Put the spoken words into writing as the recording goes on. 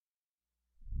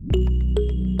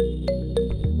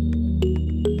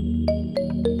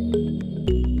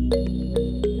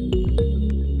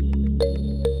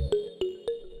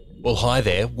Well, hi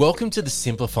there. Welcome to the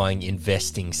Simplifying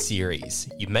Investing series.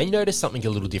 You may notice something a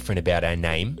little different about our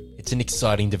name. It's an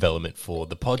exciting development for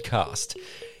the podcast.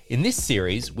 In this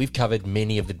series, we've covered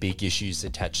many of the big issues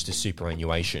attached to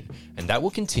superannuation, and that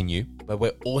will continue, but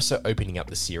we're also opening up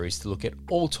the series to look at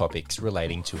all topics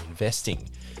relating to investing.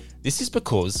 This is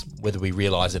because, whether we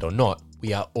realize it or not,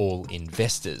 we are all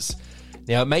investors.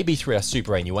 Now, it may be through our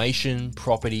superannuation,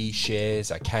 property,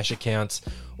 shares, our cash accounts,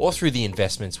 or through the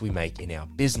investments we make in our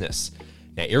business.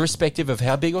 Now, irrespective of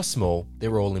how big or small,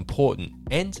 they're all important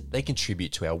and they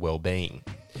contribute to our well-being.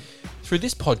 Through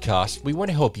this podcast, we want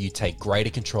to help you take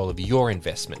greater control of your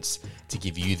investments to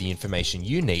give you the information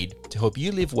you need to help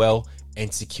you live well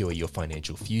and secure your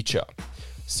financial future.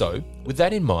 So, with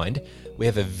that in mind, we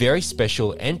have a very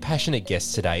special and passionate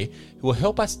guest today who will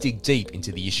help us dig deep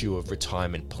into the issue of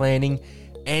retirement planning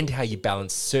and how you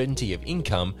balance certainty of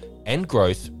income and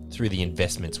growth through the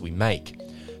investments we make.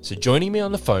 So joining me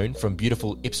on the phone from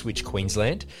beautiful Ipswich,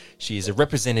 Queensland, she is a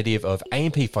representative of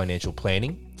AMP Financial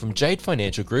Planning from Jade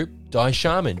Financial Group, Di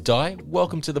Sharman. Di,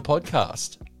 welcome to the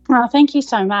podcast. Oh, thank you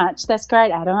so much. That's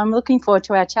great, Adam. I'm looking forward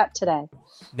to our chat today.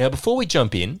 Now, before we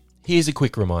jump in, here's a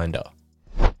quick reminder.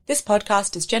 This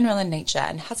podcast is general in nature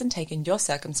and hasn't taken your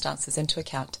circumstances into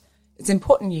account. It's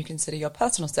important you consider your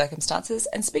personal circumstances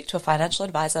and speak to a financial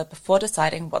advisor before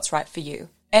deciding what's right for you.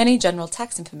 Any general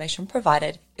tax information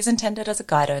provided is intended as a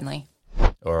guide only.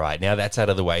 All right, now that's out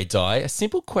of the way, Di. A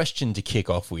simple question to kick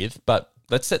off with, but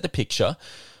let's set the picture.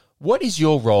 What is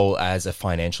your role as a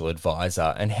financial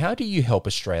advisor and how do you help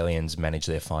Australians manage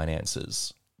their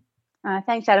finances?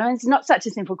 Thanks, Adam. It's not such a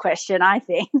simple question, I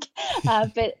think.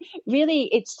 But really,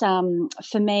 it's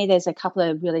for me, there's a couple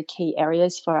of really key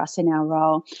areas for us in our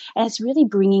role. And it's really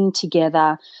bringing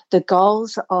together the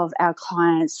goals of our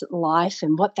clients' life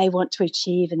and what they want to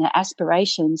achieve and their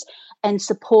aspirations and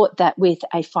support that with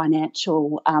a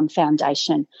financial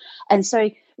foundation. And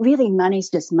so really, money's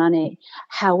just money.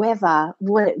 However,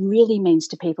 what it really means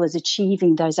to people is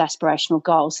achieving those aspirational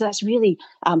goals. So that's really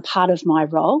part of my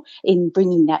role in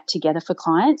bringing that together for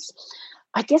clients.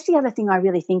 I guess the other thing I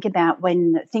really think about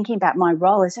when thinking about my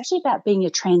role is actually about being a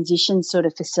transition sort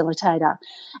of facilitator.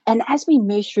 And as we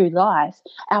move through life,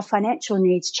 our financial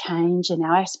needs change and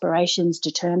our aspirations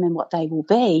determine what they will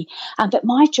be. But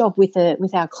my job with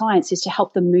our clients is to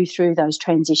help them move through those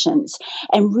transitions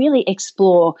and really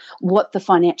explore what the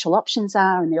financial options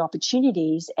are and the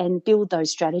opportunities and build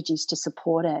those strategies to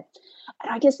support it.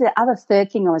 And I guess the other third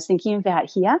thing I was thinking about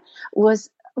here was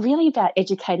really about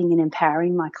educating and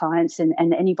empowering my clients and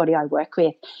anybody I work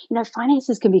with. You know,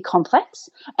 finances can be complex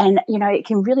and, you know, it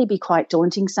can really be quite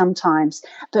daunting sometimes.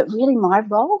 But really my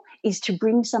role is to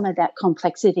bring some of that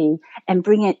complexity and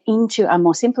bring it into a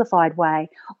more simplified way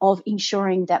of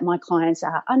ensuring that my clients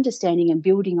are understanding and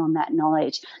building on that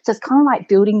knowledge. So it's kind of like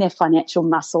building their financial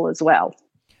muscle as well.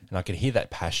 And I could hear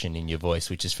that passion in your voice,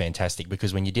 which is fantastic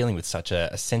because when you're dealing with such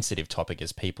a sensitive topic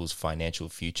as people's financial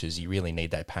futures, you really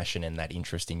need that passion and that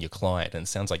interest in your client. And it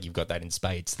sounds like you've got that in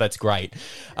spades. So that's great.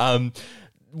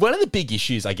 One of the big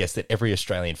issues, I guess, that every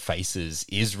Australian faces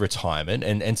is retirement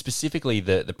and specifically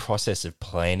the process of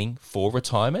planning for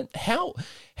retirement. How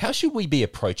should we be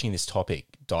approaching this topic,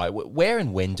 Di? Where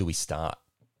and when do we start?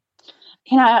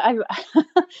 You know,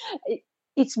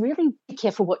 it's really be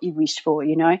careful what you wish for,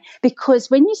 you know, because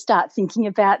when you start thinking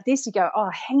about this, you go, oh,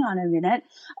 hang on a minute,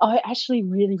 I actually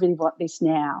really, really want this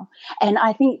now. And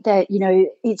I think that, you know,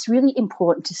 it's really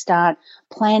important to start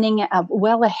planning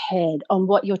well ahead on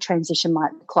what your transition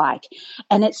might look like.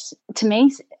 And it's, to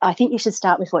me, I think you should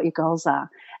start with what your goals are.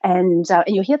 And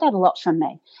you'll hear that a lot from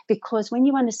me because when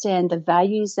you understand the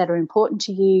values that are important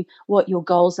to you, what your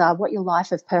goals are, what your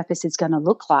life of purpose is going to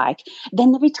look like,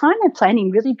 then the retirement planning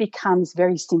really becomes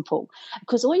very simple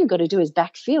because all you've got to do is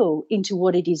backfill into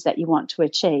what it is that you want to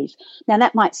achieve. Now,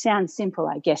 that might sound simple,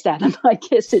 I guess, Adam. I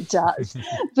guess it does.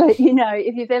 But, you know,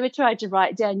 if you've ever tried to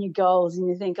write down your goals and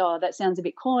you think, oh, that sounds a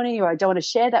bit corny or I don't want to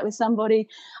share that with somebody,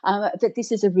 that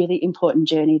this is a really important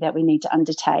journey that we need to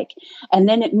undertake. And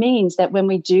then it means that when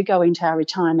we do go into our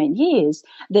retirement years,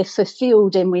 they're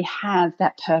fulfilled and we have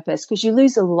that purpose because you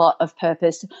lose a lot of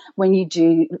purpose when you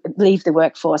do leave the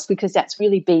workforce because that's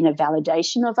really been a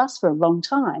validation of us for a long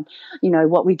time, you know,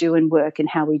 what we do in work and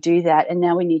how we do that. And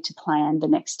now we need to plan the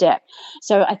next step.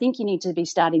 So I think you need to be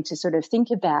starting to sort of think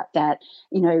about that,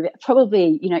 you know,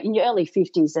 probably, you know, in your early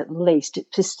 50s at least,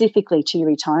 specifically to your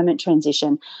retirement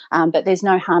transition. But there's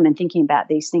no harm in thinking about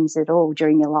these things at all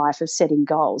during your life of setting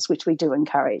goals, which we do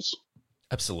encourage.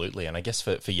 Absolutely. And I guess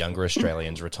for younger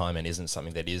Australians, retirement isn't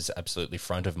something that is absolutely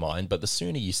front of mind, but the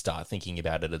sooner you start thinking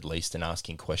about it at least and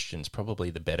asking questions, probably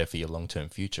the better for your long-term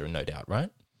future, no doubt, right?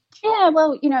 Yeah,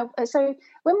 well, so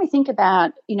when we think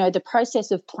about, the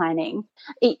process of planning,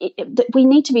 we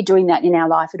need to be doing that in our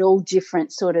life at all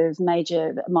different sort of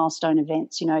major milestone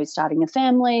events, starting a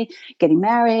family, getting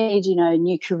married,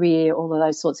 new career, all of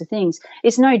those sorts of things.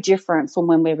 It's no different from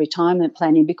when we're retirement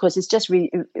planning because it's just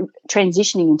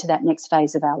transitioning into that next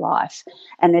phase of our life.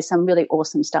 And there's some really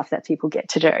awesome stuff that people get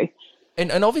to do.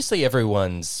 And obviously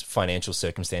everyone's financial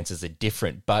circumstances are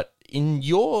different, but in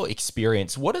your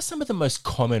experience, what are some of the most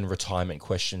common retirement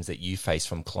questions that you face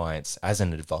from clients as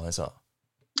an advisor?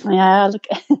 Yeah, look,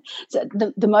 so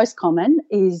the most common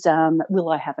is, will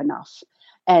I have enough?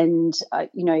 And,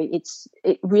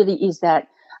 it really is that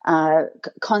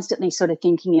constantly sort of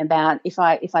thinking about if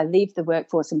I leave the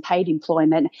workforce and paid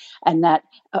employment and that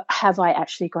have I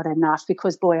actually got enough?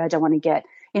 Because, boy, I don't want to get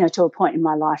to a point in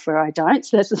my life where I don't.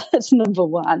 So that's number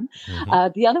one.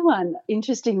 Mm-hmm. The other one,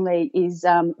 interestingly, is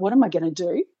what am I going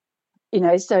to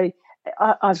do? So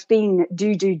I've been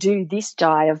do this,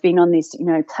 Di. I've been on this,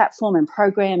 platform and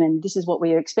program, and this is what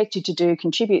we are expected to do,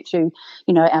 contribute to,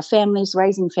 our families,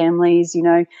 raising families.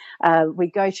 We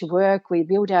go to work, we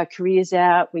build our careers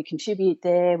out, we contribute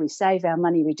there, we save our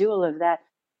money, we do all of that.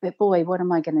 But boy, what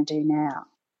am I going to do now?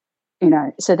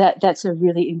 So that's a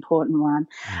really important one.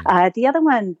 The other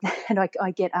one that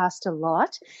I get asked a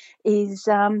lot is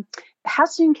how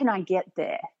soon can I get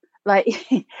there?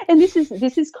 And this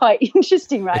is quite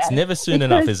interesting, right? It's never soon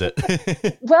enough, is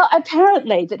it? Well,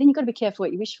 apparently, but then you've got to be careful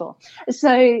what you wish for.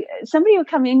 So somebody will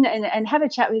come in and have a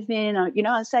chat with me, and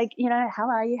I say,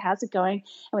 how are you? How's it going?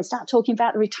 And we start talking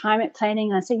about the retirement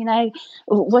planning, and I say,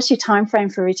 what's your time frame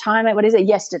for retirement? What is it?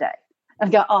 Yesterday. I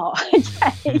go, oh,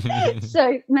 okay.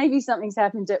 So maybe something's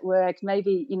happened at work.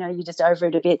 Maybe, you're just over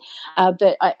it a bit.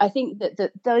 But I think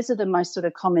that those are the most sort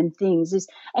of common things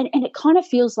and it kind of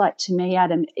feels like to me,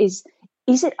 Adam, is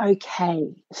it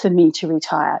okay for me to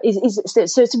retire?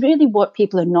 So it's really what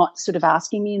people are not sort of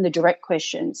asking me in the direct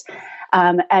questions,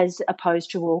 as opposed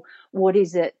to, well, what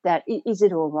is it is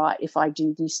it all right if I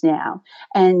do this now?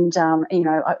 And,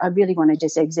 I really want to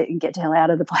just exit and get the hell out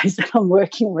of the place that I'm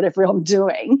working, whatever I'm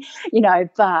doing,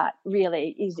 but really,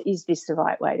 is this the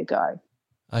right way to go?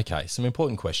 Okay, some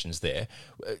important questions there.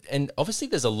 And obviously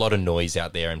there's a lot of noise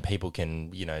out there and people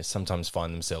can, sometimes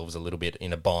find themselves a little bit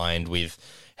in a bind with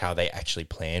how they actually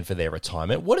plan for their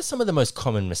retirement. What are some of the most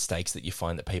common mistakes that you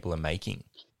find that people are making?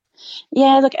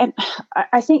 Yeah, look,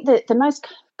 I think that the most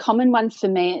common one for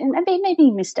me, and maybe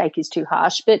mistake is too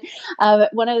harsh, but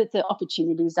one of the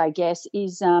opportunities, I guess,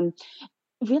 is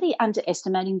really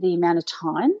underestimating the amount of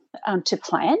time to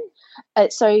plan.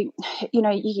 So,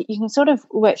 you can sort of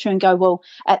work through and go, well,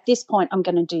 at this point, I'm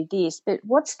going to do this, but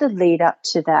what's the lead up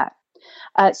to that?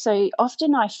 So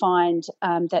often I find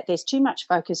that there's too much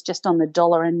focus just on the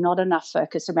dollar and not enough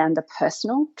focus around the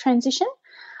personal transition.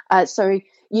 So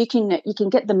you can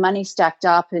get the money stacked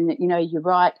up and, you're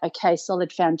right, okay,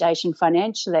 solid foundation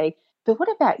financially, but what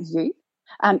about you?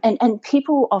 And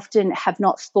people often have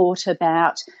not thought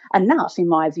about enough, in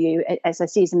my view, as I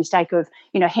see as a mistake of,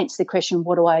 hence the question,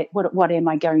 what am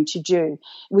I going to do?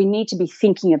 We need to be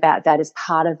thinking about that as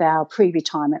part of our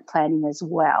pre-retirement planning as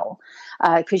well,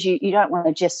 because you don't want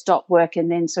to just stop work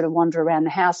and then sort of wander around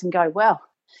the house and go, well,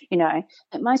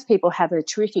 that most people have a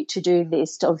terrific to-do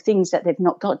list of things that they've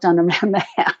not got done around the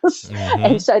house. Mm-hmm.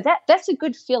 And so that's a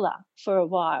good filler for a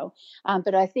while.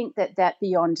 But I think that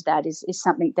beyond that is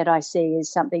something that I see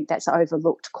as something that's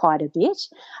overlooked quite a bit,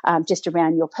 just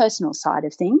around your personal side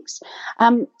of things.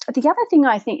 The other thing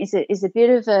I think is a bit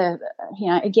of a,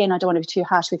 again, I don't want to be too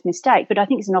harsh with mistake, but I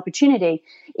think it's an opportunity,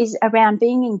 is around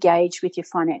being engaged with your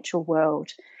financial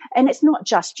world. And it's not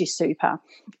just your super.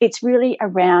 It's really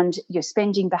around your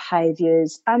spending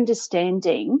behaviours,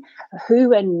 understanding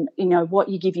who and, what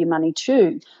you give your money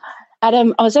to.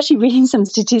 Adam, I was actually reading some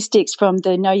statistics from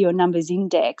the Know Your Numbers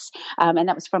Index, and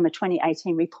that was from a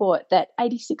 2018 report, that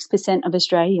 86% of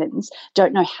Australians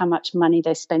don't know how much money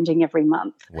they're spending every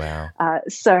month. Wow.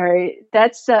 So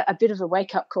that's a bit of a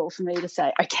wake-up call for me to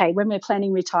say, okay, when we're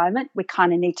planning retirement, we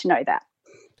kind of need to know that.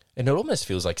 And it almost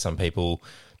feels like some people,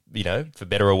 for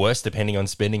better or worse, depending on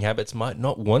spending habits, might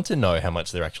not want to know how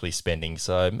much they're actually spending.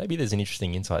 So maybe there's an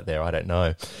interesting insight there. I don't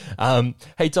know.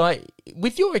 Hey, Di,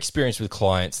 with your experience with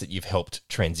clients that you've helped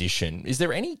transition, is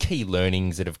there any key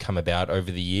learnings that have come about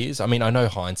over the years? I mean, I know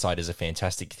hindsight is a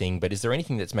fantastic thing, but is there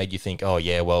anything that's made you think, oh,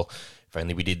 yeah, well, if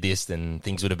only we did this, then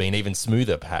things would have been even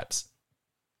smoother, perhaps?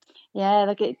 Yeah,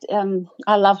 look,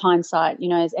 I love hindsight,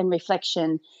 and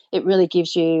reflection. It really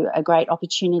gives you a great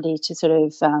opportunity to sort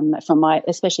of,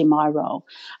 especially my role,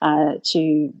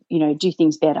 to, do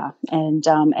things better. And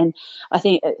I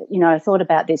think, I thought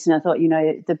about this and I thought,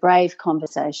 the brave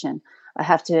conversation.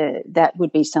 that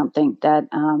would be something that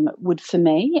would, for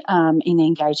me, in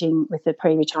engaging with the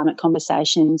pre-retirement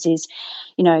conversations is,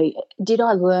 did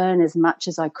I learn as much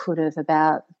as I could have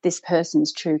about this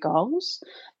person's true goals?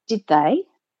 Did they?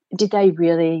 Did they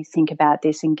really think about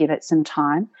this and give it some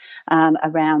time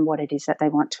around what it is that they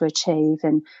want to achieve,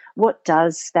 and what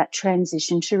does that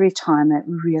transition to retirement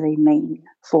really mean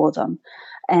for them,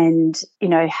 and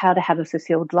how to have a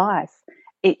fulfilled life?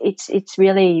 It's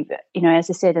really, as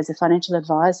I said, as a financial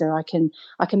advisor, I can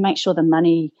make sure the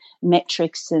money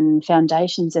metrics and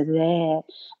foundations are there,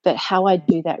 but how I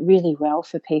do that really well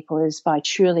for people is by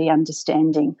truly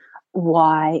understanding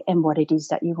why and what it is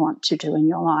that you want to do in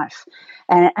your life.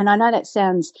 And I know that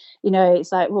sounds,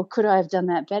 it's like, well, could I have done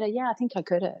that better? Yeah, I think I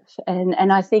could have.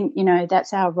 And I think,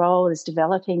 that's our role as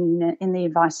developing in the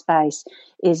advice space,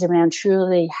 is around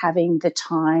truly having the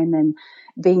time and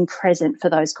being present for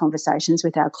those conversations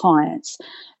with our clients.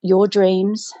 Your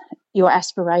dreams, your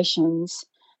aspirations,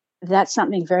 that's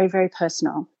something very, very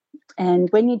personal. And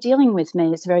when you're dealing with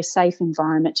me, it's a very safe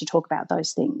environment to talk about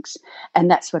those things.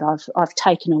 And that's what I've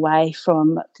taken away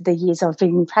from the years I've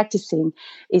been practicing,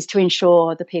 is to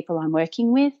ensure the people I'm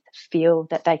working with feel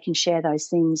that they can share those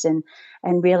things and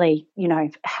really,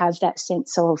 have that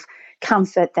sense of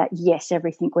comfort that, yes,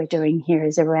 everything we're doing here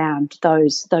is around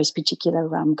those particular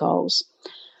goals.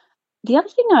 The other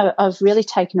thing I've really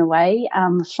taken away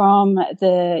from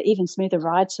the Even Smoother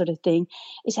Ride sort of thing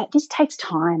is that this takes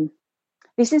time.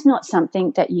 This is not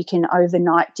something that you can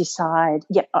overnight decide,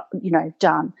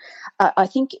 done. I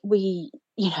think we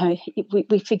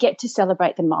forget to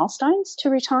celebrate the milestones to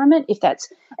retirement,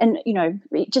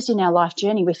 just in our life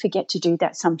journey, we forget to do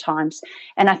that sometimes.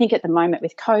 And I think at the moment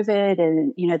with COVID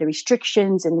and, the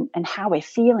restrictions and how we're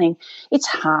feeling, it's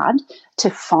hard to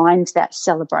find that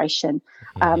celebration.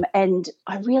 And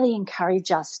I really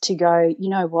encourage us to go,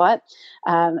 what,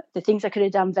 the things I could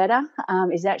have done better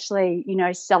is actually,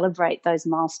 celebrate those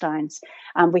milestones.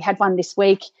 We had one this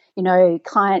week.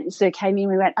 Clients that came in,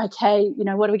 we went, okay,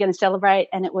 what are we going to celebrate?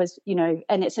 And it was,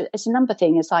 and it's a number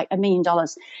thing. It's like $1 million,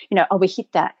 we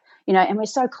hit that, and we're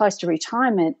so close to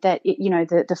retirement that,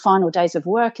 the final days of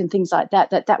work and things like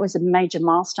that was a major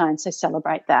milestone. So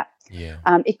celebrate that. Yeah.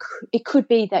 It could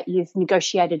be that you've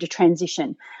negotiated a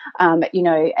transition,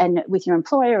 and with your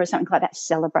employer or something like that,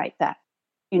 celebrate that.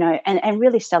 And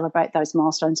really celebrate those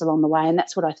milestones along the way. And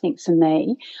that's what I think for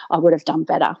me, I would have done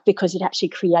better, because it actually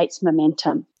creates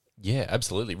momentum. Yeah,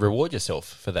 absolutely. Reward yourself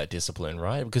for that discipline,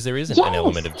 right? Because there isn't an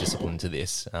element of discipline to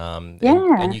this. And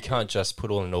you can't just put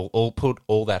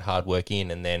all that hard work in,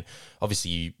 and then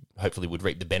obviously you hopefully would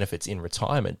reap the benefits in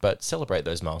retirement, but celebrate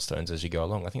those milestones as you go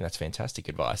along. I think that's fantastic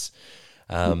advice.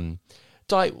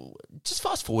 Di, just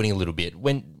fast forwarding a little bit,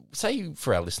 say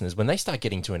for our listeners, when they start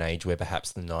getting to an age where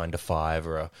perhaps the 9 to 5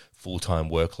 or a full-time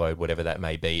workload, whatever that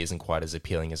may be, isn't quite as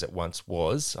appealing as it once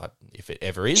was, if it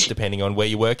ever is, depending on where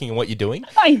you're working and what you're doing.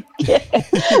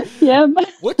 Yeah.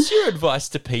 What's your advice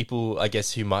to people, I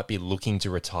guess, who might be looking to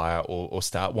retire or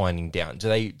start winding down? Do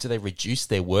they reduce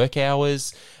their work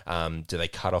hours? Do they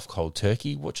cut off cold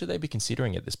turkey? What should they be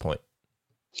considering at this point?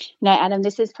 No, Adam,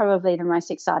 this is probably the most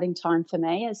exciting time for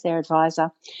me as their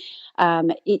advisor.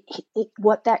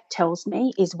 What that tells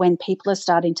me is when people are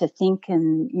starting to think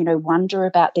and, wonder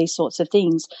about these sorts of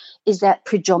things, is that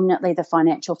predominantly the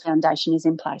financial foundation is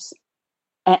in place.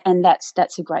 And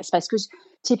that's a great space, because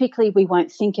typically we won't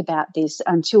think about this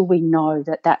until we know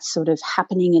that that's sort of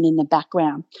happening and in the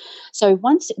background. So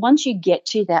once you get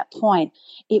to that point,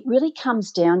 it really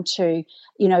comes down to,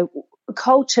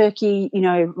 cold turkey,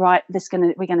 right,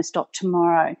 we're going to stop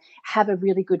tomorrow. Have a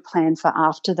really good plan for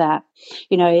after that.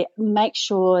 Make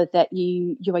sure that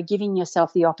you are giving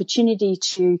yourself the opportunity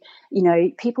to,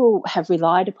 people have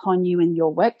relied upon you in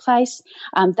your workplace.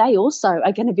 They also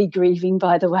are going to be grieving,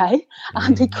 by the way,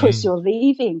 because you're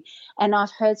leaving. And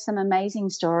I've heard some amazing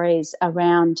stories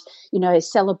around,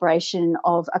 celebration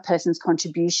of a person's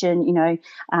contribution.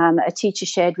 A teacher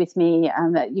shared with me,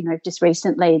 just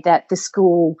recently that the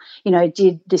school,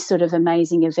 did this sort of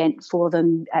amazing event for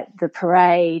them at the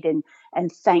parade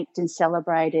and thanked and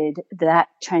celebrated that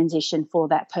transition for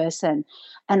that person.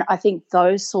 And I think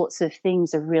those sorts of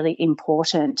things are really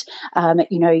important.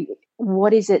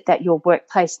 What is it that your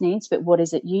workplace needs, but what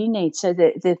is it you need? So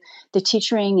the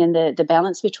teetering and the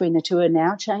balance between the two are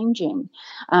now changing.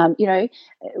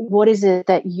 What is it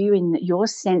that you, in your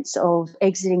sense of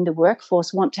exiting the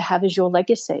workforce, want to have as your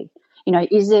legacy?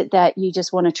 Is it that you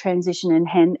just want to transition and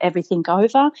hand everything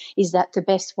over? Is that the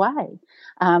best way?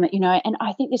 And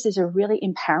I think this is a really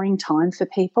empowering time for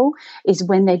people, is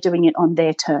when they're doing it on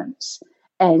their terms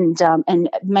and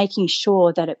making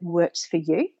sure that it works for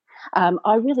you.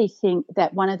 I really think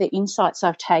that one of the insights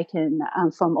I've taken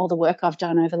from all the work I've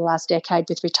done over the last decade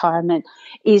with retirement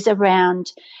is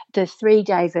around the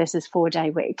 3-day versus 4-day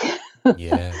week.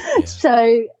 Yeah.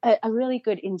 So a really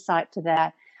good insight for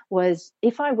that was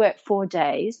if I work 4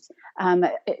 days,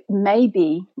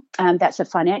 maybe that's a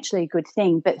financially good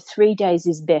thing, but 3 days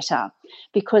is better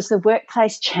because the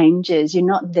workplace changes. You're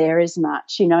not there as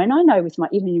much, and I know with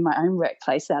even in my own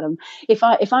workplace, Adam, if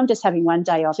I'm just having 1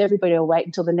 day off, everybody will wait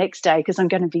until the next day because I'm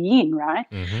going to be in, right?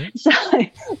 Mm-hmm. So,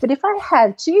 but if I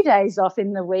have 2 days off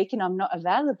in the week and I'm not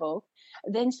available,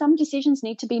 then some decisions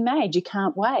need to be made. You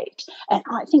can't wait. And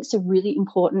I think it's a really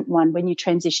important one when you're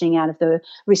transitioning out of the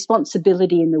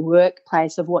responsibility in the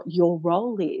workplace of what your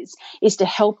role is to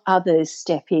help others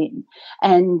step in.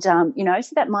 And, so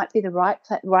that might be the right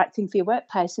thing for your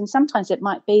workplace. And sometimes it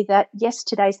might be that, yes,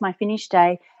 today's my finish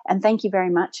day and thank you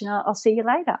very much and I'll see you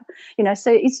later.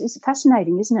 So it's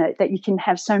fascinating, isn't it, that you can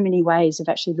have so many ways of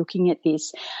actually looking at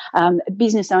this.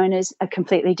 Business owners, a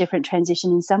completely different transition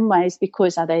in some ways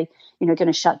because are they, going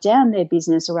to shut down their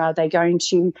business or are they going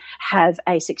to have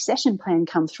a succession plan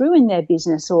come through in their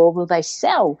business or will they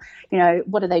sell?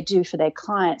 What do they do for their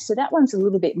clients? So that one's a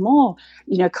little bit more,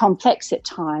 complex at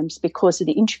times because of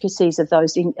the intricacies of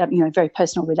those, very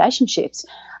personal relationships.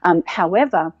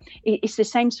 However, it's the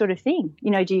same sort of thing.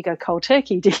 Do you go cold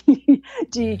turkey? Do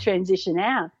you transition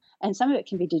out? And some of it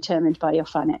can be determined by your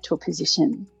financial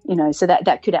position, so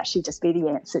that could actually just be the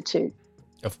answer too.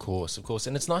 Of course.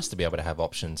 And it's nice to be able to have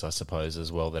options, I suppose,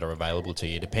 as well, that are available to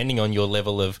you, depending on your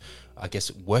level of, I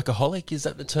guess, workaholic, is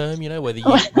that the term?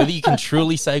 Whether you can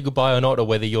truly say goodbye or not, or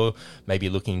whether you're maybe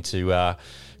looking to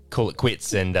call it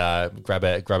quits and grab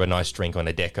a nice drink on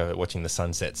a deck watching the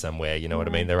sunset somewhere, you know what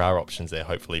I mean? There are options there,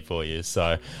 hopefully, for you.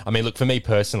 So, I mean, look, for me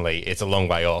personally, it's a long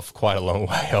way off, quite a long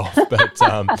way off, but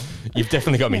you've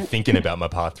definitely got me thinking about my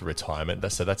path to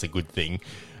retirement, so that's a good thing.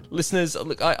 Listeners,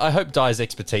 look, I hope Di's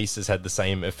expertise has had the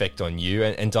same effect on you.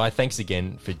 And Di, thanks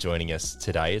again for joining us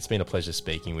today. It's been a pleasure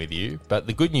speaking with you. But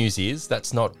the good news is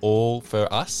that's not all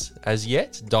for us as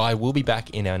yet. Di will be back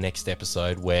in our next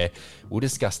episode where we'll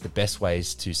discuss the best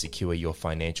ways to secure your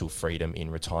financial freedom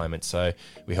in retirement. So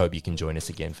we hope you can join us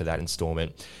again for that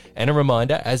installment. And a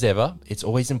reminder, as ever, it's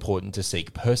always important to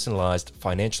seek personalised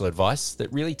financial advice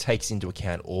that really takes into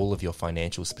account all of your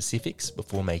financial specifics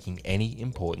before making any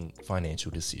important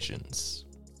financial decisions.